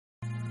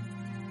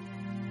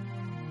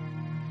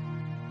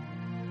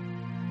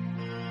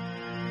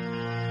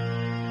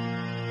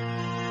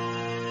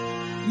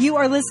You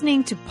are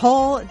listening to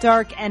Pole,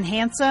 Dark, and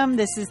Handsome.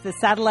 This is the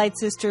Satellite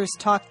Sisters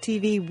Talk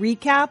TV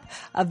recap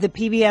of the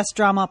PBS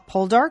drama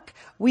Poldark.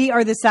 We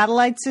are the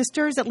Satellite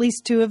Sisters, at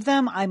least two of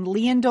them. I'm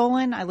Lian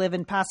Dolan. I live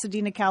in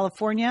Pasadena,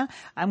 California.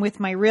 I'm with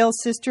my real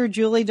sister,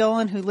 Julie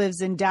Dolan, who lives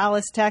in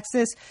Dallas,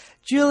 Texas.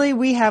 Julie,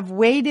 we have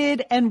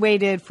waited and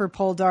waited for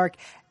Poldark,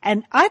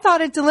 and I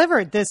thought it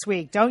delivered this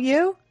week, don't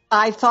you?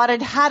 I thought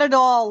it had it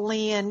all,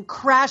 Lian.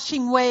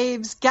 Crashing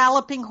waves,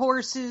 galloping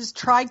horses,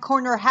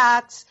 tri-corner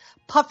hats,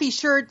 puffy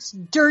shirts,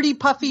 dirty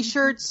puffy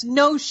shirts,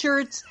 no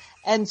shirts,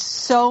 and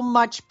so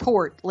much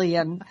port,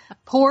 Lian.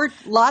 Port,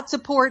 lots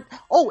of port.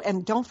 Oh,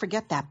 and don't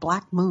forget that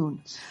black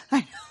moon.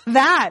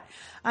 That.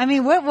 I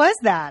mean, what was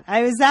that?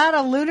 Was that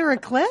a lunar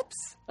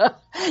eclipse?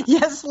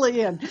 Yes,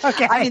 Lian.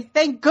 Okay. I mean,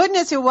 thank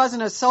goodness it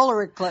wasn't a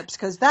solar eclipse,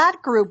 because that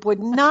group would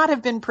not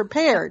have been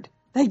prepared.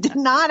 They did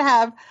not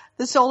have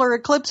the solar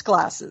eclipse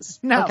glasses.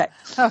 No.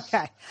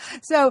 Okay.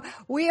 So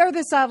we are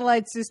the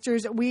Satellite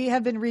Sisters. We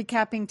have been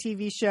recapping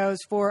TV shows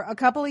for a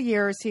couple of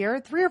years here,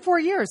 3 or 4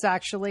 years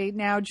actually.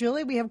 Now,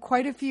 Julie, we have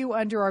quite a few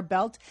under our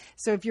belt.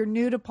 So if you're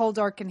new to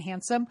Poldark and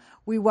Handsome,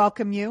 we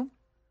welcome you.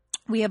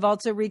 We have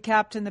also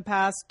recapped in the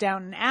past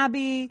Downton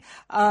Abbey,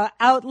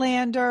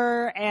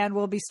 Outlander, and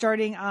we'll be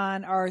starting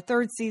on our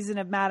third season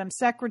of Madam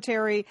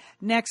Secretary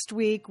next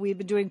week. We've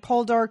been doing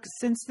Poldark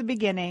since the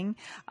beginning.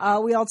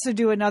 We also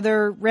do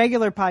another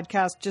regular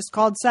podcast just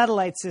called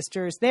Satellite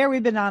Sisters. There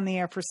we've been on the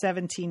air for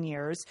 17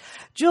 years.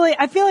 Julie,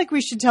 I feel like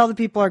we should tell the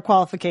people our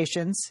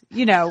qualifications,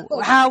 you know,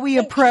 how we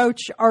approach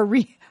our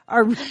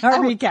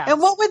recap.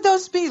 And what would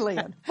those be,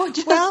 Lian?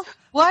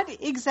 What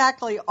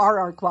exactly are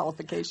our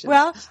qualifications?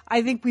 Well,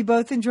 I think we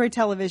both enjoy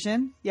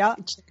television. Yeah.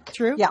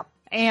 True. Yeah.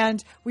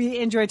 And we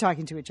enjoy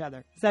talking to each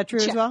other. Is that true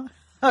Check. as well?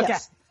 Okay.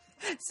 Yes.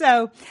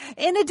 So,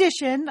 in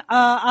addition,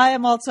 I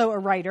am also a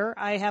writer.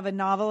 I have a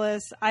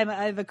novelist. I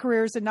have a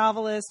career as a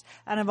novelist,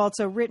 and I've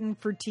also written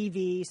for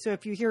TV. So,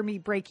 if you hear me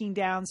breaking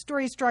down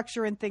story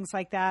structure and things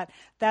like that,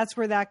 that's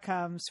where that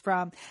comes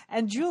from.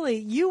 And Julie,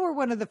 you were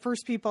one of the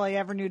first people I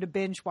ever knew to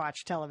binge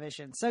watch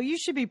television. So, you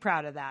should be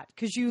proud of that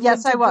because you.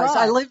 Yes, I was. abroad.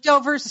 I lived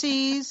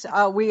overseas.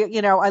 I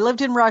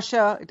lived in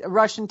Russia.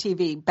 Russian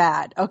TV,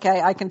 bad. Okay,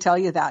 I can tell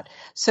you that.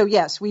 So,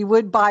 yes, we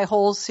would buy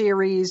whole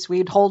series.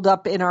 We'd hold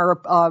up in our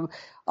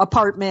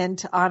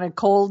apartment on a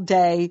cold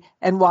day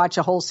and watch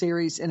a whole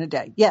series in a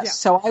day. Yes. Yeah.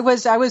 So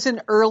I was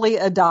an early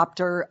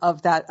adopter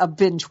of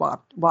binge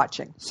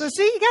watching. So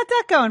see, you got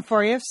that going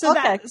for you. So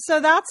okay.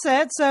 That's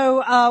it.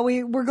 So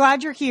we're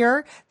glad you're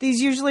here. These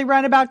usually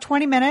run about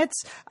 20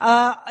 minutes.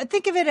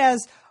 Think of it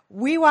as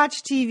we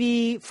watch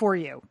TV for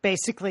you,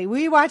 basically.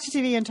 We watch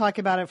TV and talk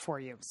about it for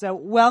you. So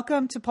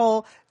welcome to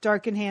Pole,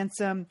 Dark and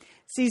Handsome,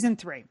 Season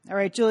 3. All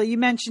right, Julie, you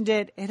mentioned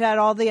it. It had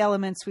all the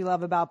elements we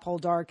love about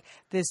Poldark,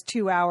 this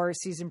 2-hour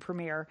season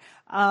premiere.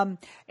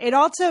 It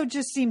also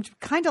just seemed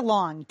kind of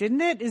long,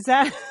 didn't it? Is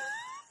that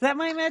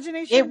my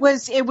imagination? It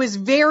was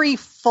very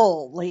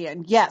full,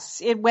 Lian.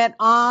 Yes, it went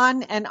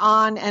on and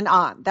on and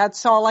on.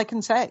 That's all I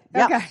can say.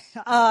 Yeah.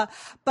 Okay.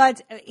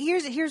 But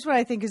here's what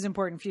I think is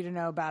important for you to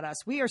know about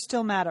us. We are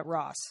still mad at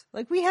Ross.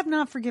 Like, we have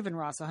not forgiven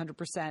Ross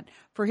 100%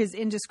 for his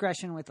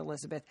indiscretion with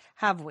Elizabeth,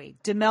 have we?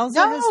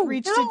 Demelza has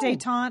reached a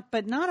détente,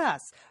 but not us.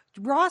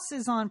 Ross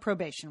is on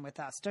probation with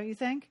us, don't you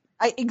think?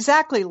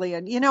 Exactly,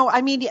 Lian. You know,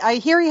 I mean, I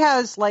hear he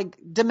has like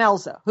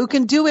Demelza, who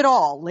can do it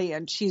all,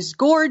 Lian. She's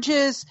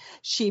gorgeous.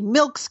 She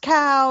milks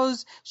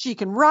cows. She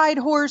can ride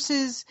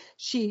horses.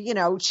 She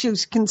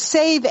can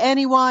save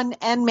anyone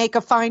and make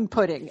a fine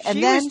pudding. And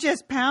she was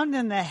just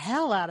pounding the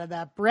hell out of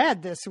that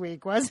bread this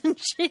week,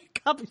 wasn't she? A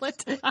couple of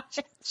times.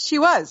 She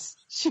was,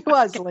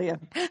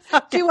 Lian.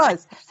 Okay. She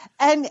was.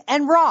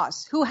 And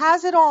Ross, who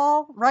has it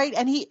all, right?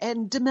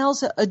 And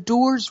Demelza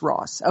adores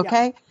Ross,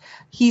 okay? Yeah.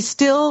 He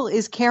still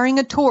is carrying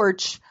a torch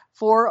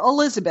for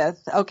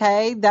Elizabeth,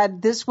 okay?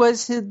 That this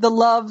was the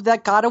love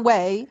that got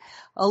away.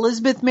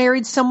 Elizabeth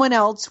married someone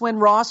else when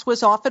Ross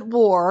was off at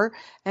war,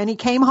 and he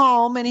came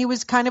home and he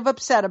was kind of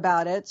upset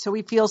about it. So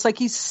he feels like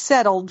he's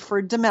settled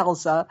for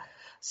Demelza.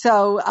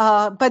 So,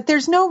 but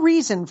there's no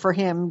reason for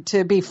him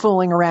to be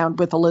fooling around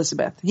with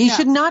Elizabeth. He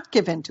should not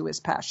give in to his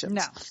passions.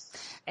 No.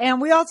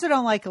 And we also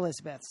don't like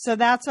Elizabeth. So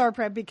that's our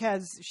prep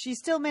because she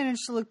still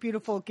managed to look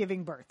beautiful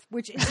giving birth,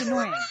 which is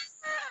annoying.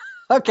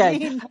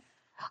 Okay.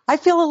 I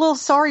feel a little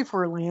sorry for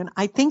her, Lian.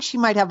 I think she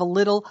might have a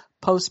little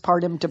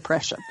postpartum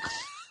depression.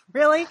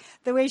 Really?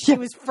 The way she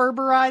was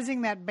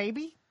ferberizing that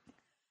baby?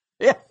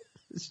 Yeah.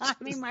 I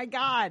mean, my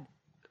God.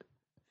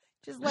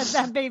 Just let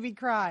that baby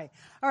cry.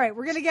 All right,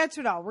 we're going to get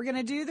to it all. We're going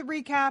to do the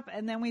recap,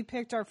 and then we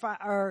picked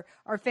our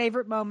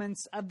favorite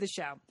moments of the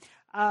show.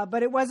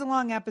 But it was a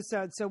long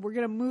episode, so we're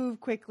going to move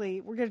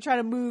quickly. We're going to try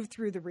to move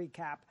through the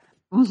recap.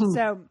 Mm-hmm.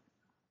 So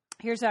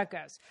here's how it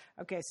goes.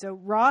 Okay, so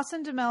Ross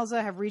and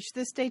Demelza have reached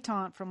this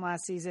détente from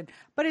last season,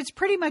 but it's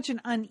pretty much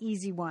an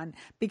uneasy one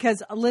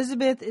because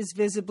Elizabeth is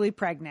visibly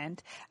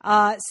pregnant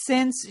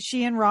since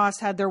she and Ross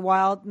had their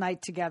wild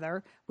night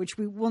together, which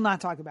we will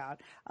not talk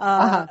about.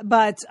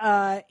 But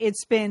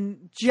it's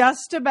been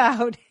just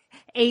about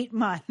 8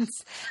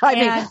 months. I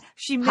mean,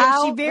 she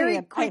very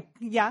quick.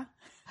 Yeah.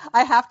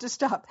 I have to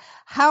stop.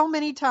 How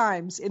many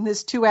times in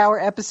this 2-hour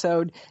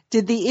episode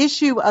did the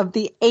issue of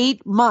the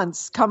 8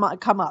 months come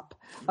up?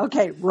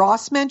 Okay,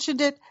 Ross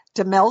mentioned it.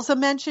 Demelza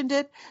mentioned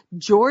it.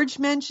 George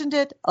mentioned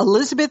it.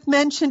 Elizabeth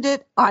mentioned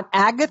it. Aunt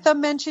Agatha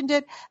mentioned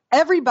it.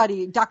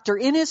 Everybody, Dr.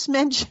 Innes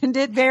mentioned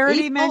it.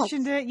 Verity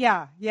mentioned it.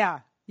 Yeah.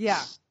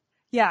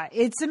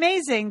 It's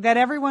amazing that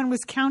everyone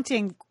was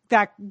counting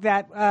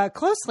that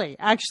closely,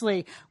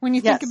 actually, when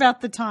you think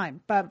about the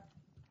time. But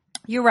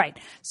you're right.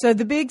 So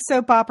the big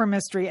soap opera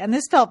mystery, and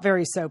this felt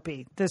very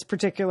soapy. This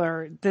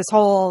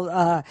whole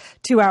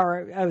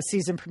 2-hour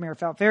season premiere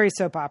felt very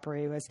soap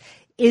opera. Was,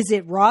 is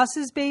it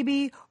Ross's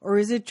baby or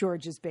is it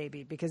George's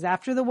baby? Because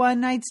after the one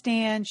night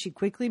stand, she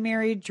quickly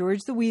married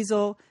George the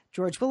Weasel,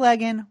 George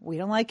Belegan. We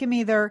don't like him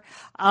either.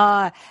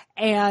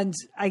 And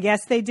I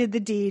guess they did the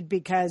deed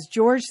because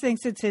George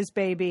thinks it's his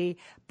baby.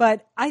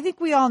 But I think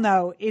we all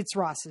know it's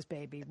Ross's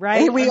baby,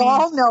 right? We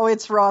all know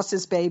it's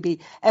Ross's baby.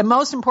 And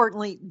most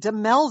importantly,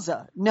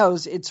 Demelza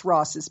knows it's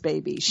Ross's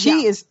baby.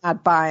 She is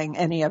not buying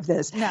any of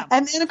this. No.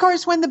 And then, of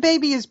course, when the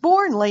baby is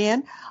born,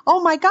 Lian,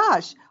 oh my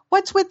gosh,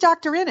 what's with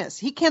Dr. Innes?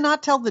 He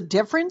cannot tell the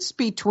difference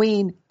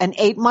between an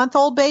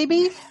 8-month-old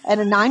baby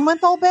and a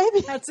 9-month-old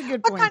baby. That's a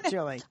good point,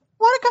 Julie.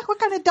 What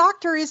kind of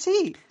doctor is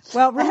he?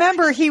 Well,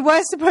 remember, he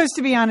was supposed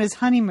to be on his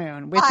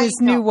honeymoon with his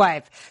new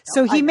wife.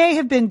 So he may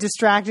have been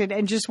distracted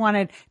and just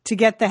wanted to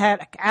get the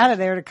heck out of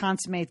there to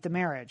consummate the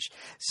marriage.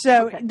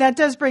 So that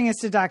does bring us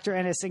to Dr.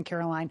 Innes and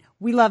Caroline.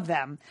 We love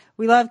them.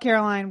 We love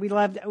Caroline. We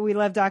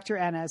love Dr.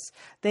 Innes.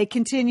 They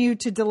continue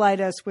to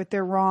delight us with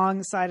their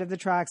wrong side of the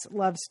tracks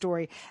love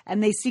story.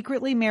 And they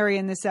secretly marry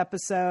in this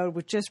episode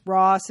with just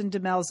Ross and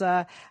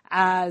Demelza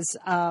as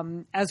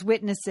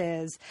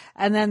witnesses.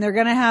 And then they're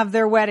going to have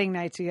their wedding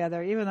night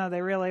together, even though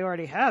they really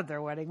already had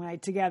their wedding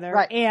night together.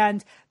 Right.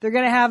 And they're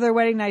going to have their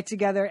wedding night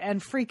together,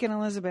 and freaking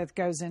Elizabeth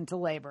goes into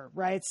labor,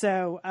 right?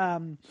 So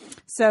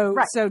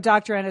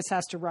Dr. Innes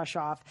has to rush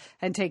off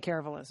and take care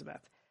of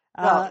Elizabeth.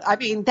 Well, I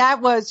mean,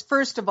 that was,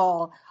 first of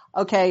all,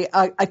 okay,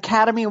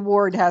 Academy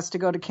Award has to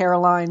go to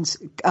Caroline's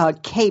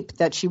cape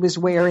that she was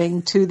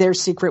wearing to their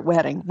secret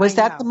wedding. Was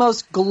that the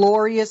most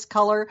glorious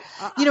color?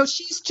 You know,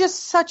 she's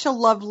just such a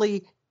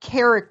lovely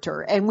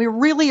character, and we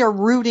really are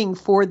rooting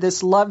for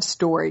this love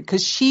story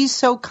because she's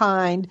so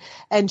kind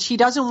and she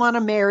doesn't want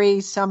to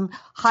marry some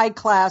high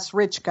class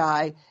rich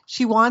guy.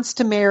 She wants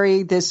to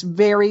marry this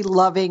very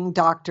loving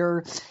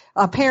doctor,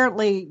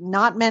 apparently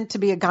not meant to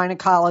be a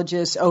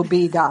gynecologist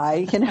OB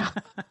guy, you know,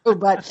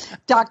 but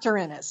Dr.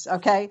 Innes.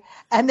 Okay.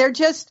 And they're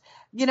just,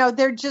 you know,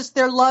 their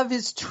love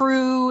is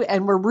true,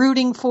 and we're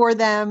rooting for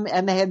them.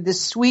 And they had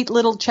this sweet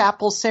little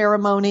chapel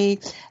ceremony.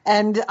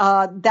 And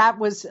that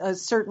was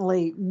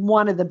certainly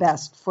one of the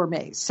best for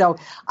me. So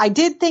I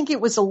did think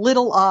it was a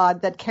little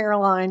odd that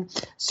Caroline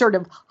sort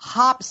of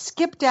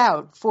skipped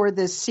out for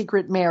this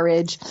secret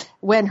marriage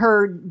when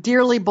her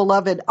dearly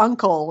beloved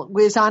uncle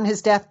was on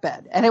his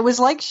deathbed. And it was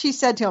like she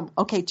said to him,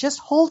 okay, just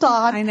hold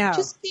on. I know.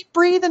 Just keep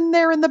breathing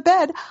there in the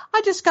bed.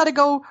 I just got to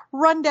go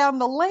run down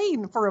the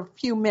lane for a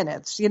few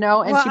minutes, you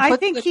know. And well, I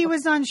think he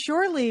was on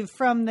shore leave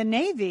from the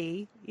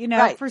Navy. You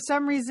know, for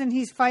some reason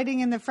he's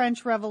fighting in the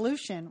French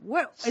Revolution.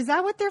 What is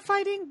that? What they're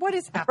fighting? What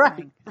is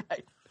happening?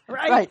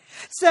 Right.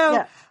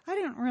 So I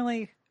don't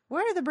really.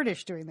 What are the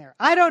British doing there?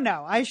 I don't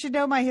know. I should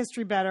know my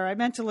history better. I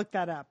meant to look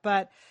that up,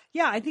 but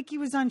yeah, I think he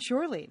was on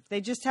shore leave. They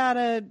just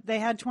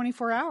had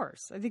 24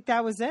 hours. I think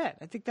that was it.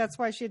 I think that's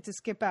why she had to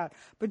skip out.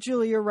 But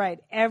Julie, you're right.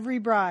 Every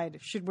bride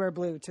should wear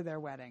blue to their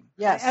wedding.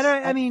 Yes.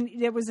 I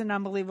mean, that was an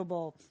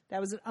unbelievable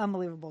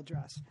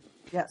dress.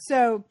 Yes.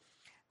 So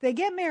they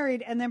get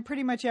married, and then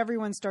pretty much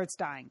everyone starts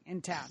dying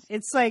in town.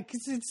 It's like,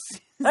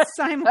 it's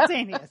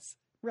simultaneous.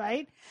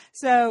 Right.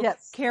 So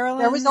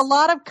Caroline, there was a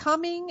lot of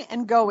coming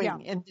and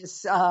going in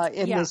this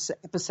this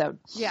episode.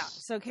 Yeah.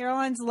 So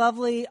Caroline's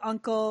lovely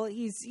uncle,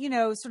 he's, you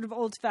know, sort of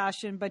old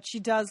fashioned, but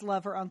she does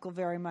love her uncle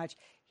very much.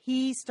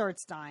 He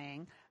starts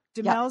dying.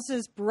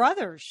 Demelza's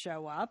brothers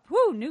show up.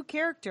 Whoo, new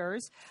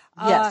characters.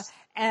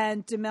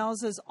 And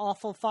Demelza's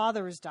awful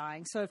father is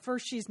dying. So at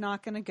first she's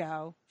not going to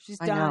go. She's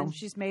done.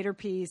 She's made her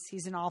peace.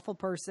 He's an awful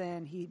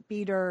person. He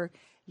beat her.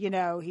 You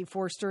know, he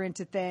forced her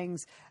into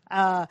things.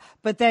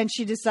 But then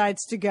she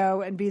decides to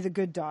go and be the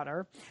good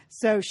daughter.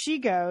 So she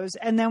goes.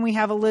 And then we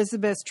have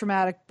Elizabeth's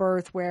traumatic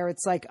birth where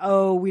it's like,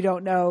 oh, we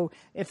don't know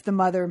if the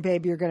mother and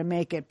baby are going to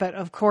make it. But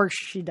of course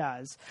she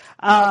does.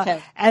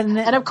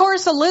 And of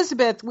course,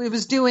 Elizabeth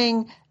was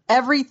doing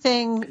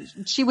everything.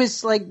 She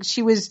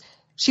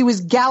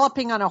was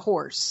galloping on a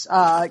horse,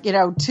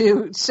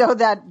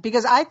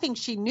 because I think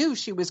she knew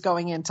she was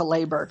going into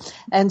labor.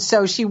 And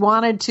so she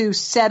wanted to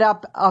set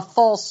up a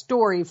false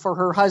story for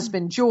her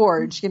husband,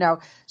 George, you know,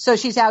 so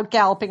she's out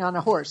galloping on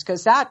a horse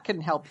because that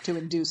can help to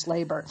induce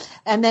labor.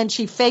 And then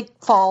she fake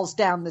falls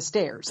down the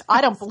stairs.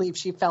 I don't believe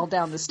she fell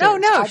down the stairs.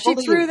 No, she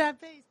threw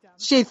that vase down.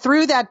 She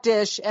threw that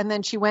dish, and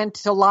then she went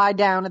to lie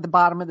down at the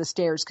bottom of the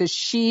stairs because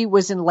she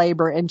was in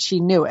labor and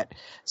she knew it.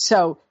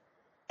 So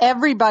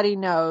everybody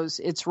knows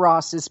it's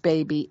Ross's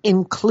baby,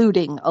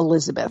 including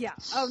Elizabeth. Yeah.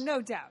 Oh,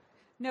 no doubt.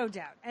 No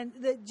doubt. And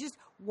just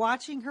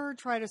watching her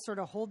try to sort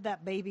of hold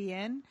that baby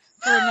in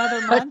for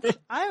another month,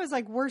 I was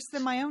like worse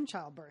than my own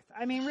childbirth.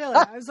 I mean, really,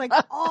 I was like,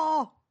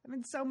 oh, I'm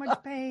in so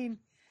much pain.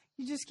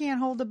 You just can't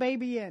hold a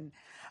baby in.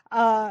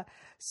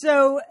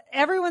 So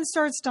everyone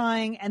starts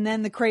dying, and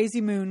then the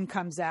crazy moon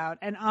comes out,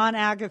 and Aunt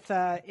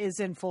Agatha is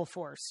in full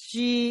force.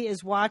 She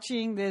is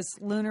watching this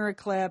lunar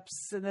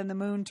eclipse, and then the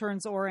moon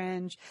turns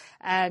orange,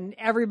 and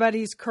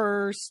everybody's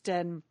cursed,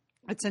 and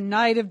it's a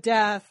night of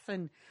death,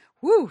 and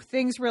whoo,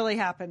 things really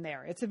happen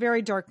there. It's a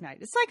very dark night.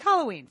 It's like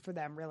Halloween for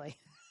them, really.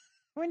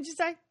 Wouldn't you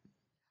say?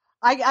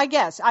 I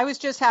guess. I was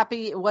just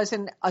happy it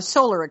wasn't a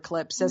solar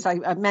eclipse, as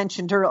I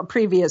mentioned her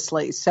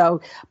previously.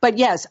 So, but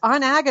yes,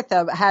 Aunt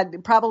Agatha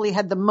probably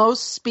had the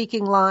most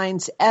speaking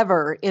lines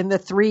ever in the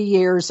 3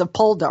 years of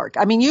Poldark.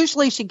 I mean,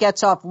 usually she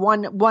gets off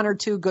one or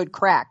two good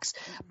cracks,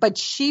 but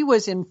she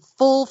was in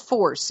full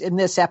force in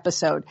this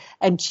episode,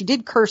 and she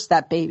did curse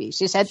that baby.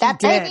 She said, "That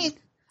baby."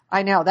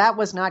 I know, that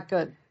was not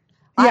good.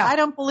 Yeah. I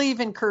don't believe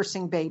in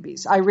cursing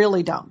babies. I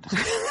really don't.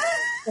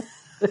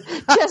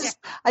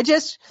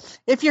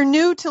 If you're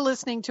new to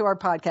listening to our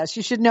podcast,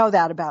 you should know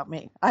that about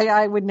me.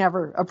 I would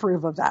never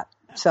approve of that.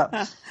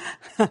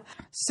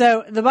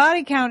 So the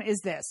body count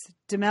is this: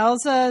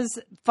 Demelza's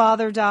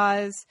father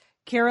dies,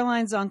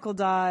 Caroline's uncle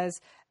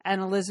dies,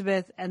 and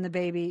Elizabeth and the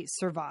baby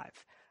survive.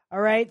 All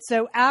right.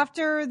 So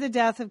after the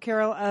death of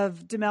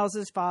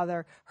Demelza's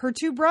father, her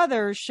two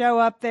brothers show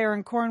up there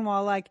in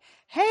Cornwall like,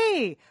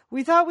 hey,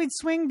 we thought we'd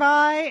swing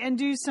by and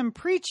do some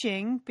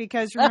preaching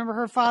because remember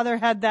her father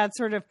had that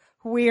sort of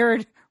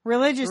weird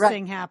religious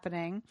thing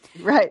happening.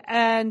 Right.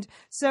 And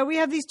so we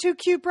have these two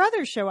cute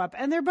brothers show up,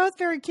 and they're both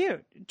very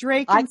cute.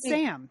 Drake and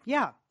Sam.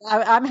 Yeah.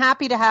 I'm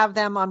happy to have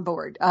them on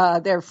board.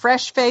 They're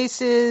fresh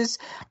faces.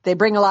 They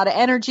bring a lot of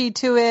energy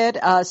to it.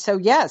 So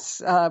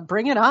yes,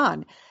 bring it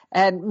on.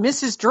 And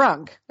Mrs.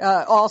 Drunk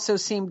also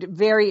seemed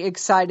very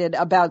excited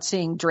about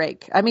seeing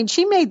Drake. I mean,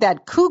 she made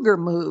that cougar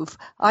move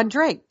on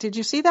Drake. Did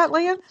you see that,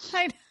 Leanne?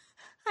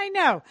 I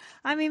know.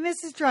 I mean,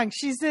 Mrs. Drunk,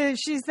 she's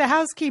the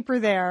housekeeper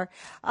there.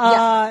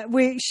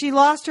 She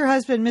lost her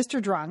husband,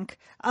 Mr. Drunk,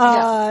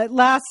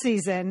 last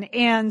season.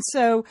 And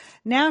so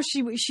now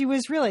she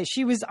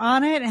was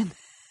on it.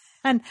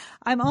 And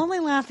I'm only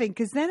laughing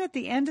because then at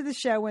the end of the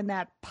show, when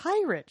that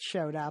pirate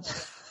showed up,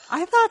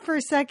 I thought for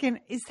a second,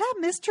 is that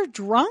Mr.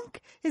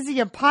 Drunk? Is he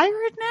a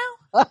pirate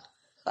now?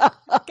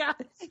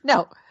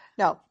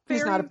 No,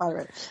 he's not a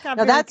pirate.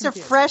 No, that's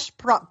confused. A fresh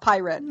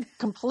pirate,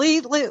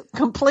 complete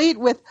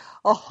with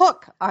a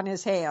hook on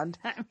his hand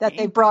that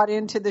they brought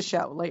into the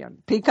show, Leon,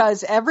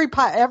 because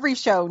every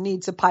show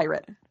needs a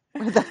pirate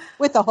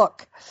with a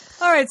hook.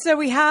 All right, so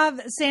we have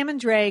Sam and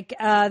Drake.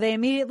 They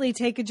immediately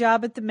take a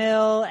job at the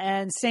mill,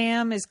 and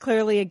Sam is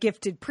clearly a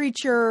gifted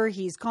preacher.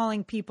 He's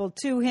calling people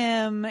to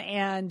him,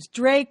 and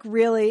Drake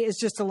really is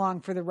just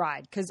along for the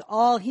ride because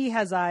all he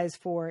has eyes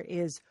for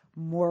is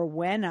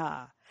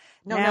Morwenna.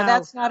 No,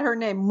 that's not her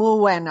name.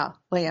 Muwena,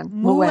 Leanne.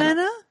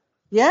 Muwena?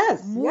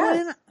 Yes.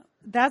 Muwena? Yes.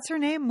 That's her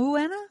name?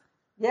 Muwena?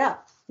 Yeah.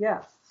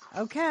 Yes.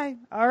 Okay.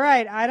 All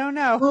right. I don't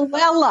know.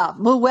 Muwella.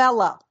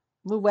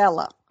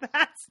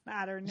 That's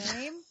not her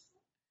name.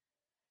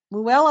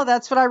 Muwella,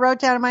 that's what I wrote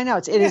down in my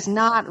notes. It is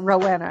not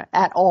Rowena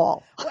at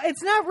all. Well,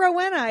 it's not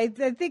Rowena. I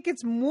think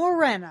it's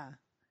Morena.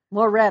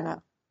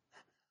 Morena.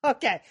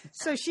 Okay,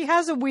 so she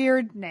has a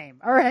weird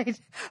name, all right,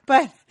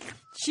 but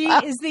she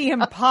is the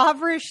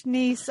impoverished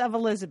niece of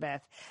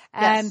Elizabeth,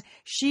 and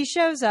she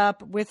shows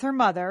up with her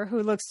mother,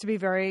 who looks to be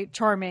very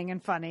charming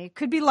and funny.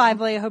 Could be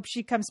lively. I hope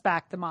she comes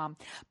back, the mom,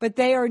 but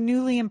they are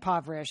newly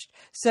impoverished.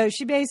 So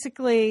she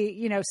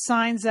basically,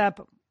 signs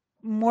up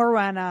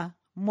Morwenna.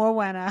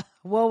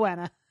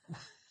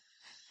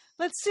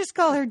 Let's just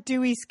call her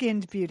Dewy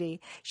Skinned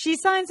Beauty. She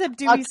signs up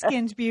Dewy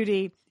Skinned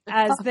Beauty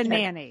as the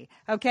nanny,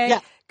 okay?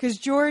 Because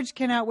George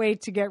cannot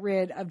wait to get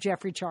rid of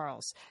Geoffrey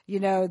Charles,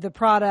 the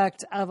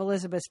product of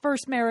Elizabeth's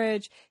first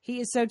marriage. He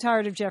is so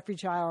tired of Geoffrey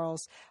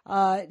Charles.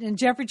 And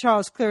Geoffrey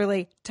Charles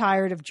clearly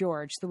tired of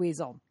George, the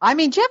weasel. I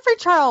mean, Geoffrey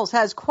Charles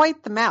has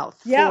quite the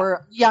mouth for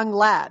a young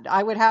lad,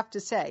 I would have to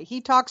say.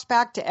 He talks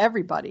back to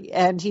everybody,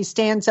 and he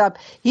stands up.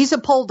 He's a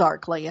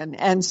Poldarklian,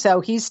 and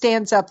so he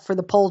stands up for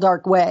the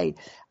Poldark way.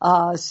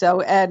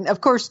 And of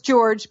course,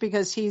 George,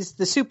 because he's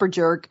the super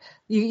jerk,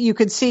 you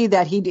could see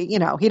that he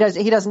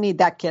doesn't need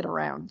that kid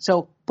around.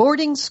 So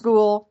boarding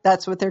school,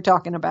 that's what they're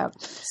talking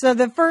about. So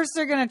they're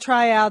going to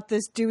try out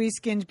this Dewy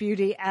Skinned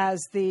Beauty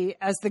as the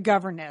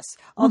governess.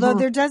 Although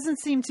there doesn't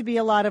seem to be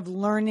a lot of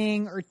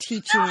learning or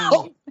teaching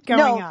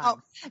going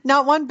on.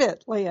 Not one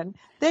bit, Leanne.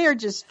 They are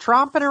just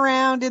tromping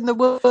around in the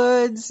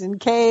woods and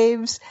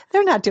caves.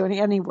 They're not doing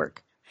any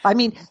work. I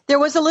mean, there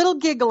was a little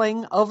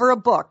giggling over a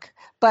book,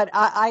 but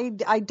I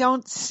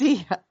don't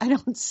see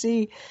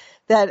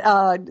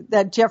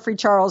that Geoffrey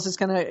Charles is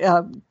going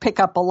to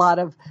pick up a lot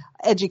of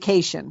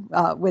education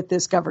with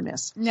this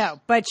governess. No,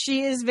 but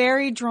she is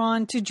very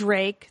drawn to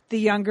Drake, the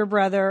younger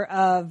brother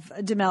of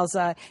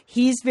Demelza.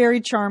 He's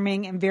very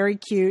charming and very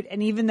cute,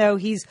 and even though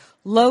he's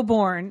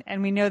lowborn,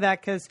 and we know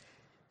that because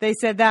They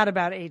said that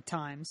about 8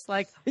 times.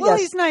 Like, well, Yes.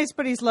 he's nice,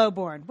 but he's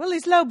lowborn. Well,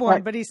 he's lowborn,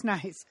 Right. but he's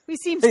nice. He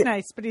seems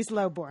nice, but he's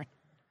lowborn.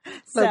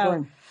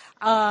 Lowborn.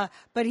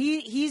 But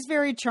he's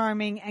very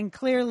charming, and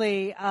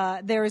clearly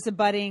there is a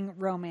budding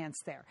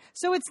romance there.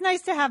 So it's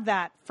nice to have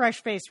that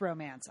fresh-faced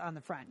romance on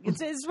the front.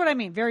 It's what I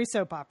mean. Very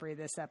soap opera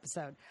this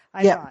episode,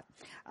 I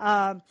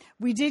thought.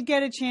 We did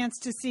get a chance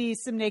to see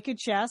some naked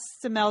chests.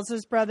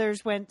 Demelza's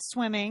brothers went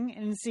swimming,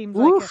 and it seemed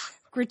like a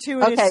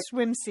gratuitous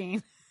swim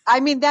scene. I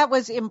mean, that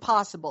was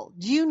impossible.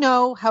 Do you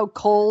know how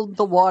cold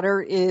the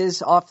water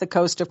is off the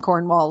coast of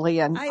Cornwall,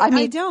 Leanne? I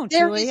mean, I don't,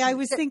 Julie. I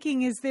was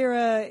thinking, is there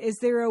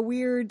a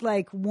weird,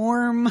 like,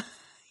 warm,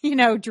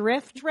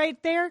 drift right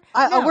there?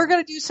 No. We're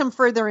going to do some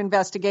further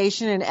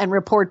investigation and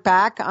report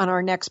back on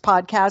our next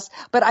podcast.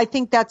 But I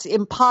think that's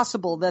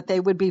impossible that they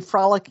would be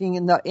frolicking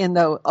in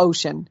the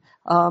ocean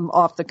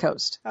off the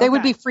coast. They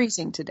would be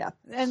freezing to death.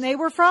 And they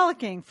were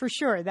frolicking for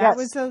sure. That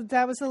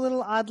was a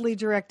little oddly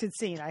directed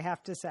scene, I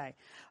have to say.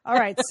 All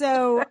right,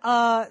 so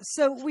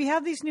we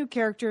have these new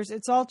characters.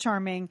 It's all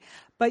charming,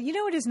 but you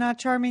know what is not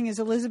charming is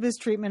Elizabeth's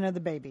treatment of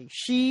the baby.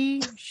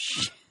 She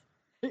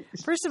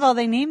first of all,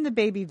 they named the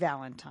baby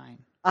Valentine.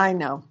 I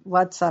know.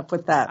 What's up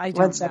with that? I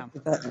don't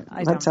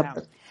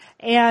know.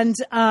 And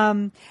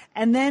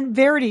then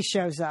Verity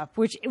shows up,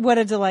 what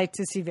a delight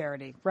to see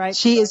Verity, right?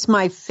 She is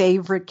my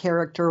favorite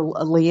character,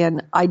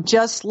 Leanne. I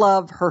just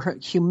love her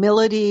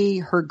humility,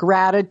 her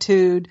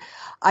gratitude.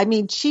 I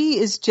mean, she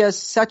is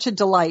just such a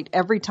delight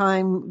every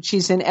time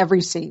she's in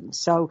every scene.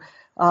 So,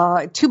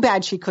 too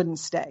bad she couldn't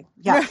stay.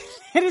 Yeah.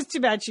 It is too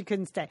bad she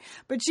couldn't stay.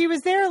 But she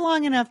was there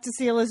long enough to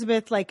see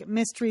Elizabeth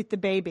mistreat the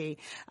baby.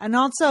 And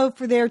also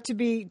for there to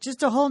be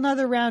just a whole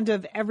nother round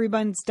of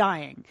everyone's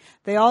dying.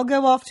 They all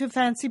go off to a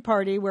fancy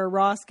party where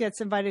Ross gets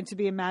invited to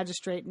be a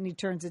magistrate and he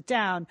turns it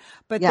down.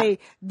 But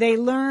they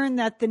learn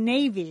that the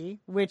Navy,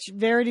 which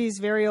Verity's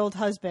very old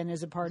husband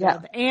is a part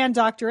of, and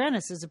Dr.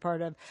 Ennis is a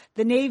part of,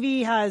 the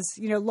Navy has,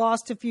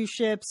 lost a few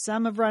ships.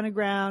 Some have run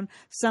aground.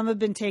 Some have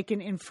been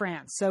taken in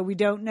France. So we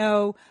don't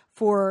know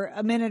for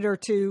a minute or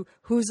two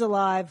who's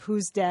alive,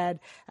 who's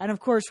dead. And of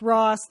course,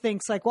 Ross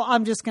thinks well,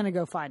 I'm just going to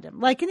go find him.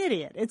 Like an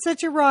idiot. It's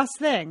such a Ross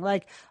thing. I'll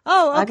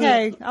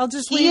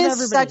just leave everybody He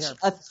is such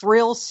a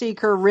thrill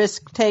seeker,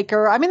 risk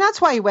taker. I mean,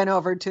 that's why he went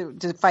over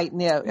to fight in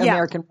the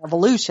American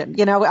Revolution.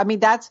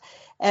 That's,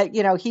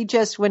 he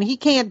just, when he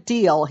can't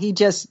deal, he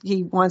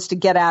wants to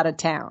get out of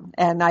town.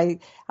 And I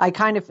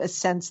kind of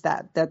sense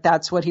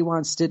that's what he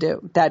wants to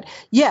do. That,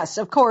 yes,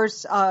 of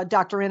course,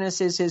 Dr.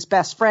 Ennis is his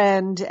best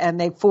friend and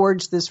they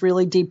forged this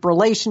really deep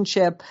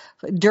relationship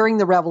during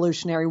the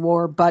Revolutionary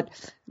War. But,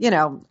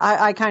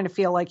 I kind of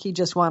feel like he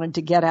just wanted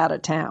to get out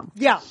of town.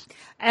 Yeah.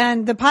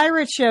 And the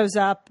pirate shows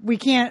up.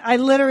 I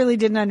literally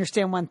didn't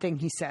understand one thing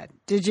he said.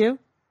 Did you?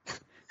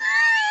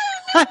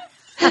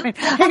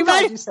 I'm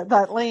glad you said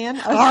that, Leanne.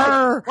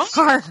 Arr,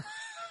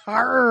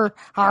 arr,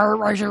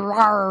 arr,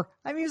 arr.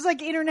 I mean, it was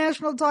like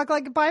International Talk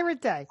Like a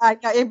Pirate Day.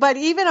 But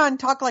even on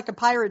Talk Like a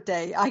Pirate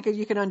Day,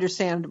 you can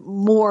understand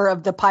more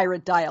of the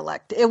pirate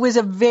dialect. It was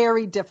a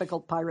very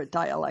difficult pirate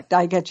dialect.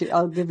 I get you.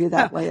 I'll give you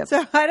that, Leanne.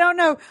 So I don't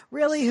know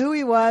really who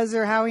he was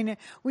or how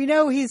we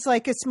know he's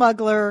like a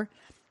smuggler.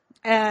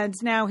 And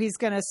now he's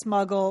going to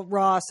smuggle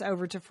Ross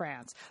over to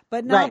France.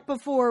 But not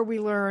before we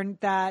learn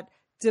that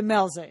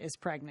Demelza is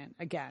pregnant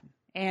again.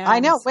 And I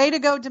know. Way to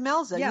go,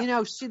 Demelza.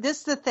 Yeah. This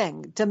is the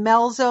thing.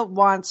 Demelza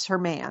wants her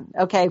man.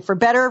 Okay. For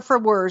better or for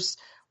worse,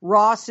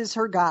 Ross is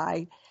her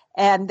guy.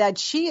 And that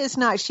she is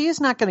not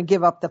going to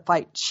give up the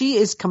fight. She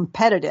is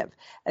competitive.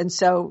 And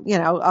so,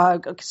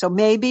 so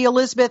maybe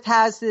Elizabeth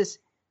has this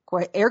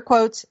air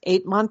quotes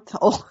 8-month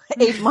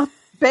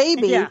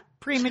baby. Yeah.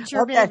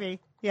 Premature baby.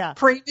 Yeah.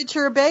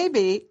 Premature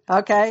baby.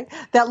 Okay.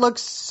 That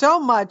looks so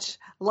much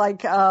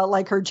like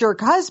her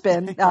jerk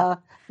husband.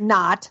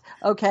 Not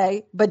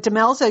okay. But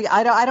Demelza,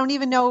 I don't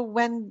even know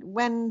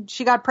when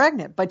she got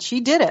pregnant, but she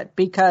did it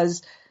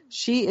because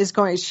she is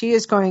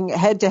going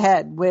head to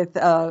head with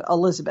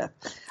Elizabeth.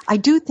 I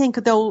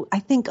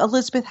think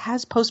Elizabeth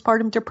has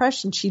postpartum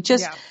depression. She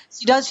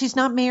does. She's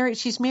not married.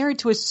 She's married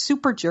to a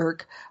super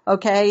jerk.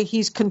 Okay.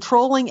 He's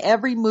controlling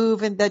every move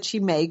that she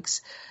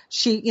makes.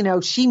 She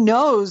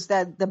knows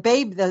that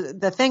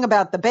the thing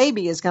about the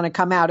baby is going to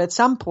come out at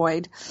some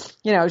point,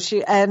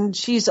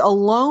 she's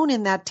alone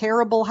in that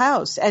terrible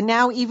house. And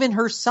now even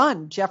her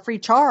son, Jeffrey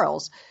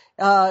Charles,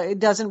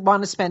 doesn't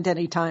want to spend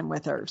any time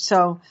with her.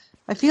 So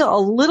I feel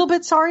a little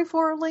bit sorry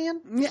for her,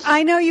 Leanne.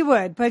 I know you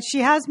would, but she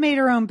has made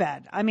her own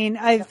bed. I mean,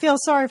 I feel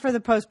sorry for the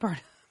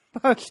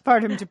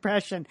postpartum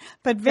depression.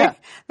 But that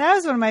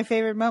was one of my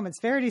favorite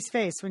moments. Verity's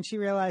face when she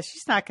realized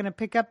she's not going to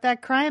pick up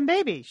that crying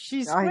baby.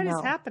 What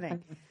is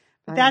happening?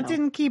 But that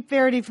didn't keep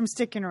Verity from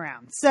sticking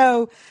around.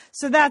 So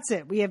that's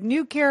it. We have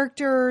new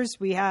characters.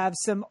 We have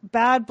some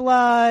bad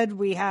blood.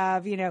 We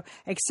have,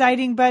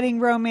 exciting budding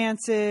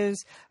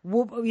romances.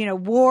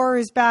 War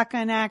is back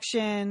in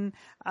action.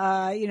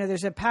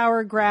 There's a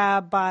power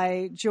grab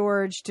by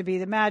George to be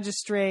the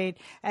magistrate.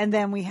 And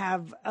then we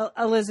have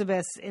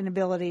Elizabeth's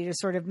inability to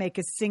sort of make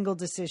a single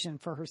decision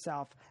for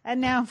herself and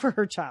now for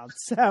her child.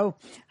 So,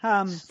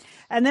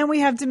 and then we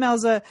have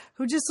Demelza,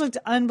 who just looked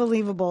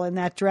unbelievable in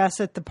that dress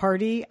at the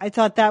party. I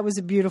thought that was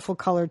a beautiful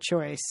color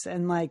choice.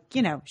 And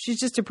she's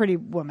just a pretty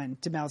woman,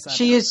 Demelza.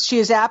 She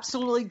is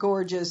absolutely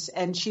gorgeous,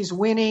 and she's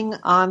winning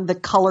on the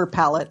color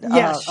palette.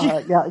 Yeah,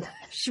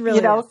 she really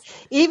is.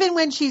 Even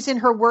when she's in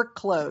her work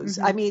clothes,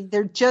 I mean,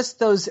 they're just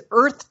those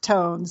earth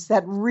tones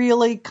that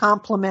really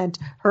complement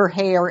her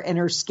hair and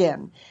her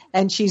skin.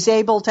 And she's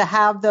able to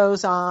have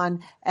those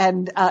on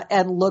and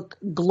look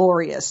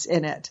glorious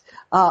in it.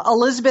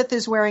 Elizabeth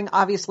is wearing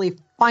obviously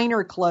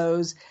finer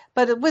clothes,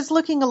 but it was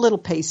looking a little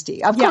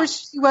pasty. Of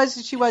course,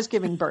 she was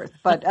giving birth,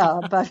 but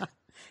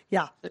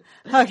yeah,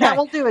 okay, that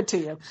will do it to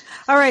you.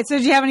 All right. So,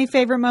 do you have any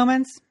favorite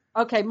moments?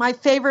 Okay, my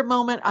favorite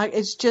moment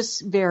is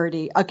just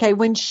Verity. Okay,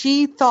 when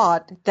she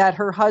thought that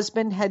her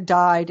husband had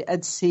died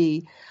at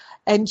sea,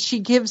 and she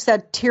gives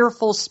that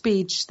tearful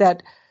speech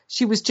that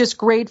she was just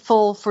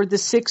grateful for the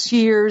 6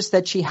 years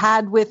that she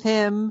had with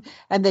him,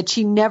 and that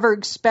she never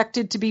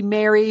expected to be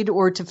married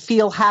or to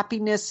feel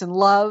happiness and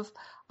love.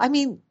 I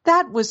mean,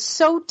 that was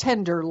so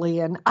tender,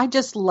 Lian. I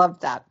just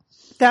loved that.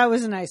 That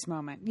was a nice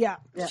moment. Yeah.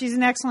 She's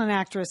an excellent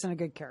actress and a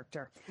good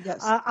character.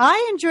 Yes.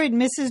 I enjoyed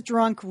Mrs.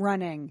 Drunk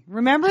running.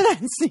 Remember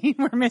that scene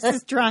where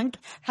Mrs. Drunk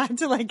had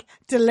to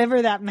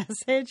deliver that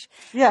message?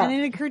 Yeah. And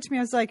it occurred to me,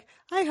 I was like,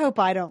 I hope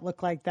I don't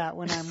look like that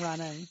when I'm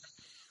running.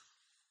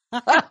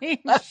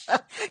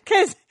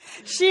 Because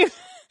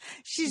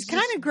she's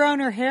kind of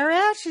grown her hair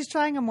out. She's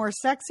trying a more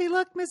sexy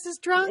look,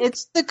 Mrs. Drunk.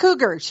 It's the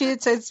cougar.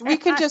 We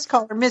could just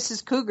call her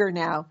Mrs. Cougar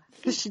now.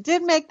 Because she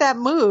did make that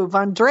move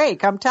on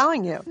Drake, I'm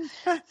telling you.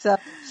 So,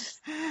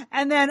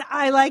 and then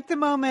I like the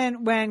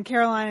moment when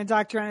Caroline and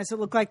Dr. Ennis, it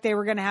looked like they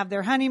were going to have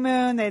their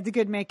honeymoon. They had the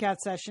good makeout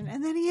session,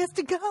 and then he has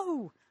to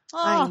go.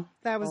 Oh,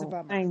 that was a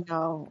bummer. I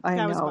know.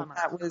 Was a bummer.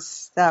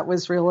 That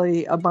was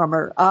really a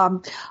bummer.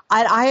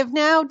 I have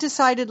now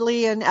decided,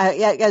 Lian,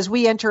 as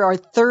we enter our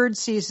third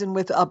season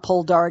with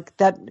Poldark,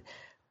 that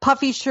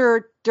puffy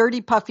shirt,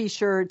 dirty puffy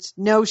shirts,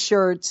 no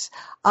shirts.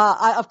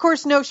 Of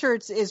course, no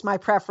shirts is my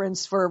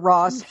preference for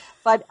Ross,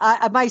 but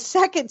my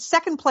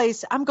second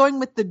place, I'm going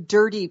with the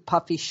dirty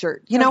puffy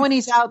shirt. You know, when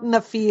he's out in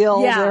the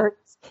field or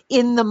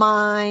in the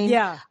mine.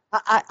 Yeah.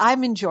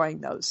 I'm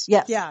enjoying those.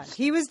 Yes. Yeah.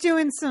 He was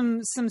doing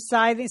some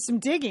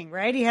digging,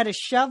 right? He had a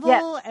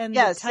shovel and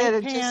the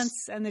tight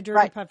pants and the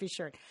dirty puffy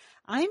shirt.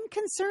 I'm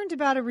concerned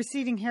about a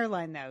receding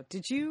hairline, though.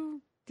 Did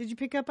you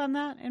pick up on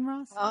that in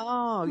Ross?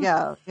 Oh,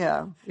 yeah.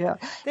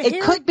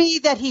 It could be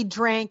that he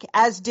drank,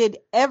 as did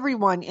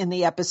everyone in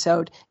the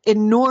episode,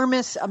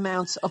 enormous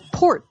amounts of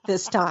port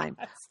this time.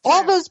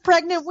 All those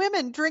pregnant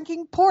women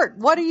drinking port.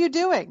 What are you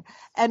doing?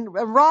 And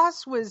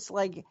Ross was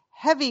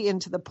heavy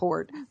into the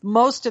port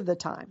most of the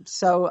time.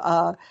 So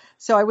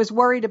I was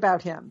worried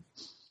about him.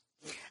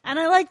 And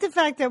I like the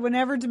fact that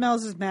whenever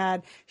Demelza is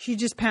mad, she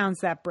just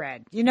pounds that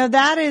bread.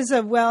 That is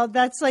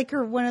that's like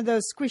one of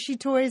those squishy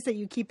toys that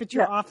you keep at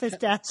your office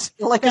desk.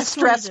 Like a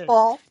stress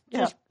ball.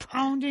 Just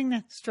pounding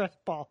that stress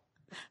ball.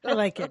 I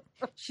like it.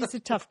 She's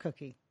a tough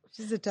cookie.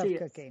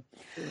 Cookie.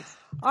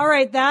 All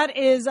right. That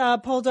is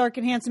Poldark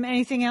and Handsome.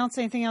 Anything else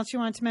you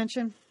wanted to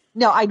mention?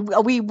 No,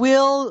 we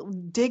will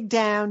dig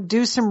down,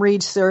 do some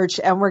research,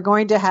 and we're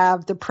going to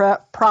have the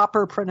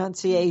proper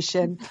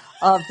pronunciation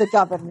of the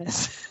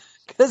governess.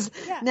 Because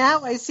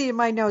now I see in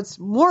my notes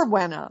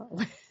Morwenna,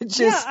 which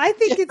is I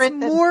think it's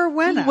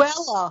Morwenna.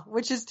 Muella,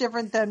 which is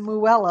different than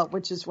Muella,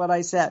 which is what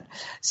I said.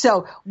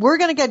 So we're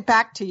going to get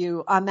back to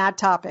you on that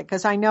topic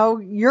because I know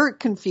you're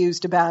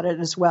confused about it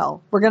as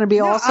well. We're going to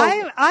be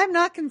I'm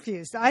not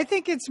confused. I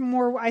think it's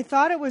more. I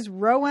thought it was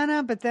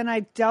Rowena, but then I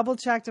double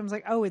checked. I was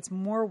like, oh, it's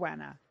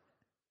Morwenna.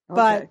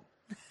 But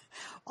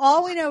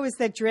all we know is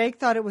that Drake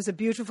thought it was a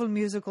beautiful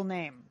musical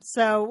name,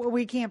 so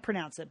we can't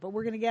pronounce it. But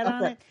we're going to get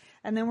on it,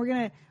 and then we're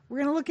gonna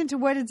look into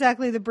what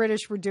exactly the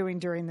British were doing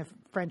during the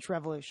French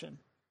Revolution.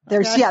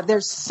 Okay?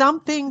 There's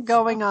something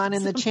going on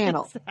in the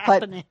channel,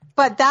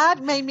 but that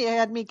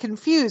had me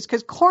confused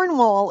because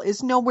Cornwall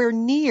is nowhere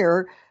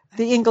near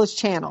the English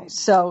Channel,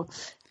 so.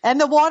 And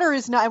the water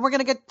is not, and we're going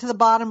to get to the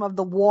bottom of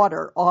the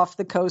water off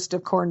the coast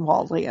of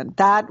Cornwall, Lian.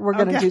 That we're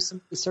going to do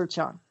some research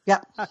on.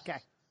 Yeah. Okay.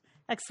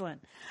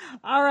 Excellent.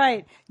 All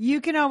right.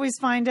 You can always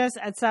find us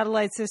at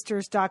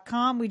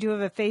satellitesisters.com. We do have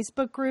a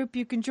Facebook group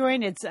you can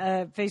join. It's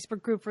a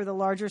Facebook group for the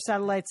larger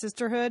Satellite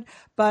Sisterhood,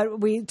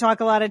 but we talk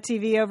a lot of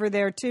TV over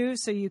there too.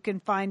 So you can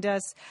find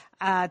us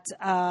at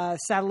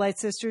Satellite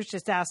Sisters.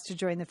 Just ask to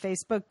join the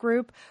Facebook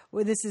group.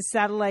 This is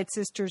Satellite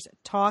Sisters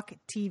Talk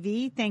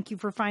TV. Thank you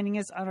for finding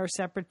us on our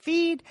separate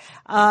feed.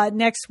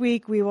 Next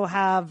week, we will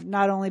have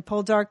not only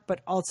Poldark,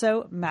 but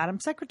also Madam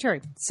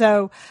Secretary.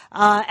 So,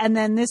 and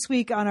then this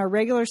week on our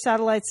regular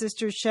Satellite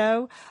Sisters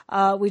show,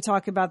 we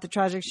talk about the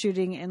tragic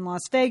shooting in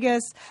Las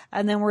Vegas,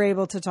 and then we're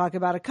able to talk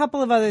about a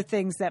couple of other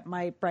things that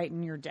might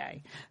brighten your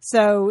day.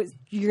 So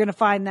you're going to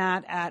find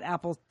that at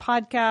Apple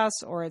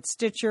Podcasts or at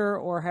Stitcher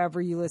or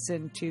however you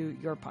listen to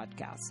your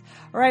podcasts.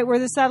 All right, we're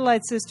the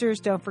Satellite Sisters.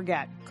 Don't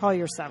forget, call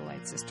your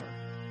satellite sister.